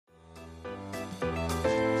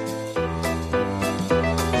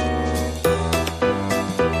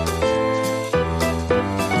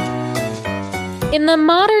In the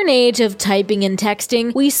modern age of typing and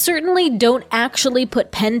texting, we certainly don't actually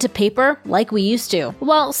put pen to paper like we used to.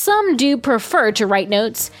 While some do prefer to write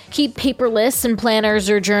notes, keep paper lists and planners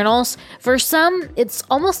or journals, for some, it's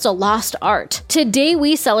almost a lost art. Today,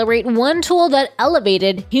 we celebrate one tool that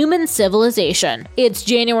elevated human civilization. It's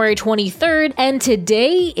January 23rd, and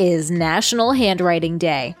today is National Handwriting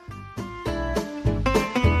Day.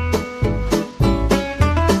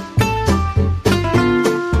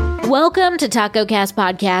 Welcome to TacoCast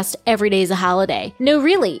Podcast, Every Day's a Holiday. No,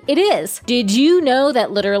 really, it is. Did you know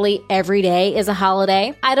that literally every day is a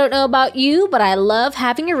holiday? I don't know about you, but I love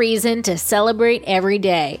having a reason to celebrate every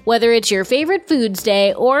day. Whether it's your favorite foods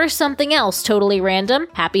day or something else totally random,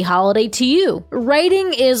 happy holiday to you.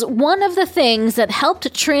 Writing is one of the things that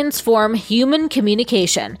helped transform human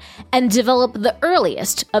communication and develop the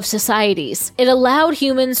earliest of societies. It allowed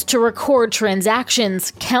humans to record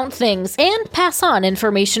transactions, count things, and pass on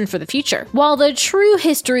information for the future. While the true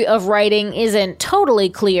history of writing isn't totally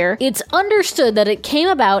clear, it's understood that it came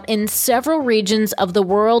about in several regions of the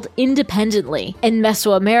world independently. In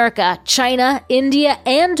Mesoamerica, China, India,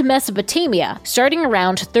 and Mesopotamia, starting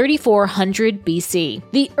around 3400 BC.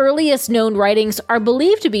 The earliest known writings are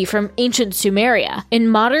believed to be from ancient Sumeria in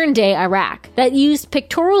modern-day Iraq that used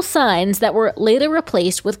pictorial signs that were later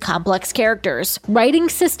replaced with complex characters. Writing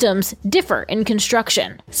systems differ in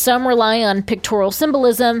construction. Some rely on pictorial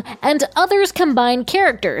symbolism, and others combine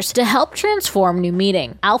characters to help transform new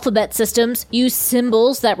meaning. Alphabet systems use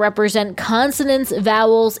symbols that represent consonants,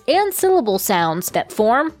 vowels, and syllable sounds that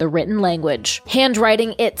form the written language.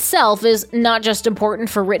 Handwriting itself is not just important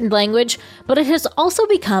for written language, but it has also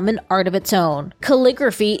become an art of its own.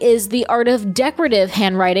 Calligraphy is the art of decorative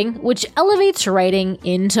handwriting, which elevates writing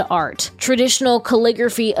into art. Traditional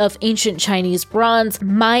calligraphy of ancient Chinese bronze,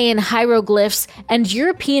 Mayan hieroglyphs, and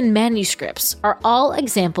European manuscripts are all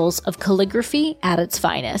examples of calligraphy at its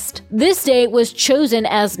finest. This day was chosen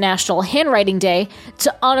as National Handwriting Day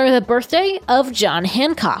to honor the birthday of John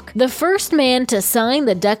Hancock, the first man to sign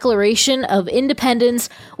the Declaration of Independence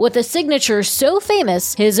with a signature so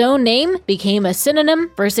famous his own name became a synonym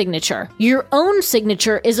for signature. Your own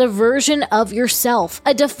signature is a version of yourself,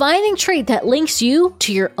 a defining trait that links you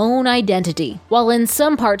to your own identity. While in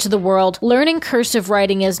some parts of the world, learning cursive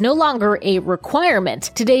writing is no longer a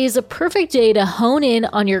requirement, today is a perfect day to hone in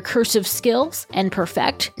on your cursive skills and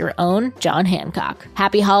perfect your own John Hancock.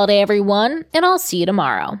 Happy holiday, everyone, and I'll see you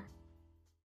tomorrow.